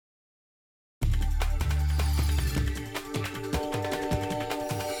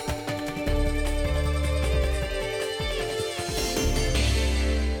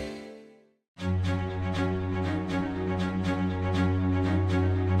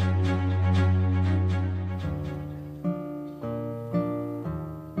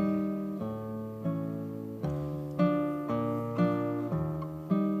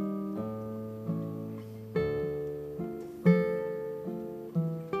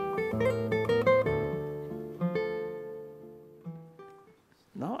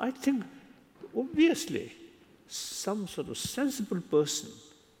Now, I think, obviously, some sort of sensible person,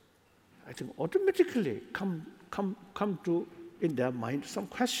 I think, automatically come to, in their mind, some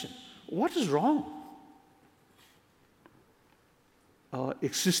question. What is wrong? Our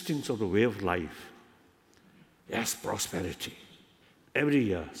existing sort of way of life. Yes, prosperity. Every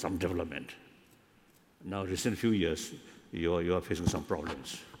year, some development. Now, recent few years, you are facing some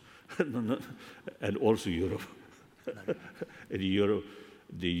problems. And also Europe. In Europe,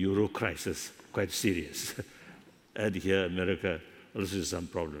 the Euro crisis, quite serious. And here, America, also some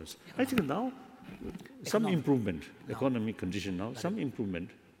problems. I think now, some improvement, economic condition now, some improvement,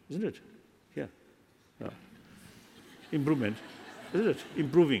 isn't it? Yeah. Improvement, isn't it?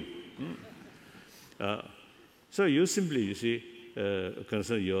 Improving. So you simply, you see,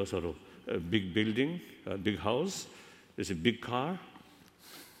 consider your sort of a big building, a big house, there's a big car,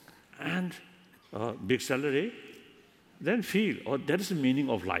 and a big salary, then feel, oh, that is the meaning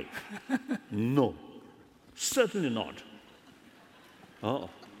of life. No, certainly not. Oh.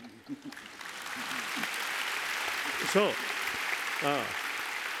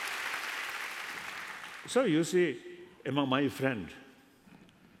 So you see, among my friends,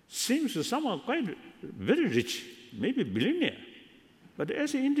 seems to someone quite very rich, maybe billionaire, but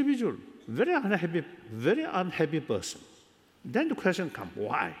as an individual, very unhappy person. Then the question comes,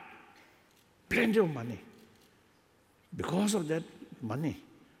 why? Plenty of money. Because of that money,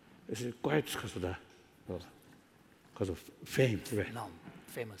 it's quite because of fame.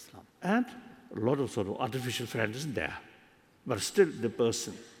 Famous. And a lot of sort of artificial friends there. But still the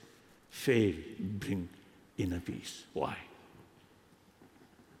person fail bring inner peace. Why?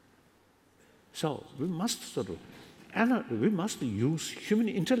 So we must we must use human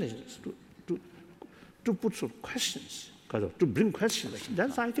intelligence to put some questions, to bring questions.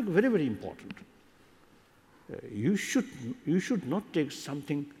 That's, I think, very, very important. You should not take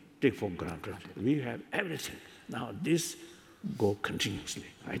for granted. We have everything. Now this go continuously.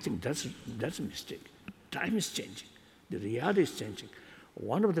 I think that's a mistake. Time is changing. The reality is changing.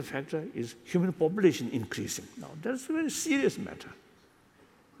 One of the factors is human population increasing. Now that's a very serious matter.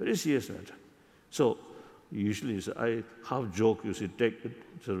 Very serious matter. So usually I half joke, you see,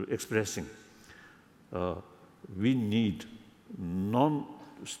 sort of expressing, we need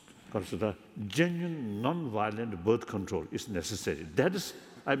genuine, non-violent birth control is necessary. That is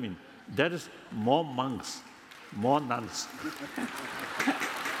more monks, more nuns.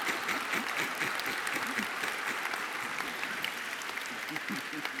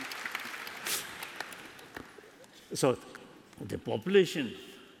 So the population,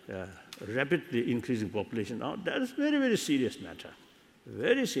 rapidly increasing population, now that is very, very serious matter.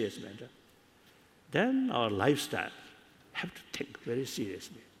 Very serious matter. Then our lifestyle have to think very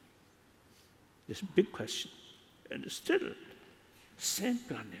seriously. It's a big question. And still, same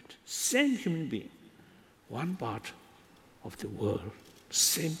planet, same human being, one part of the world,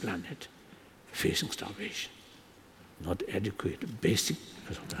 same planet, facing starvation. Not adequate, basic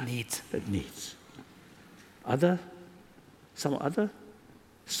needs. Some other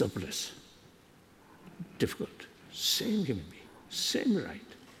surplus, difficult. Same human being, same right.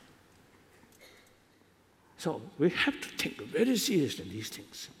 So we have to think very seriously these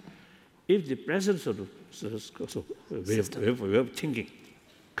things. If the present sort of way of thinking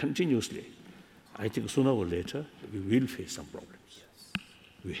continuously, I think sooner or later we will face some problems. Yes.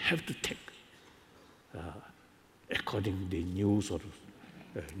 We have to think according to the new sort of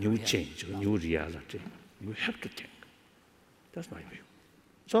new change, or new reality. We have to think. That's my view.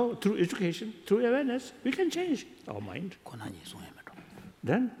 So through education, through awareness, we can change our mind.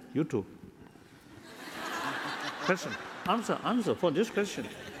 Then you too. Question. Answer for this question.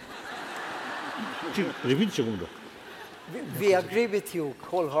 We agree with you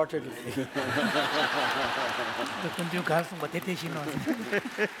wholeheartedly. 근데 가서 뭐 대대신은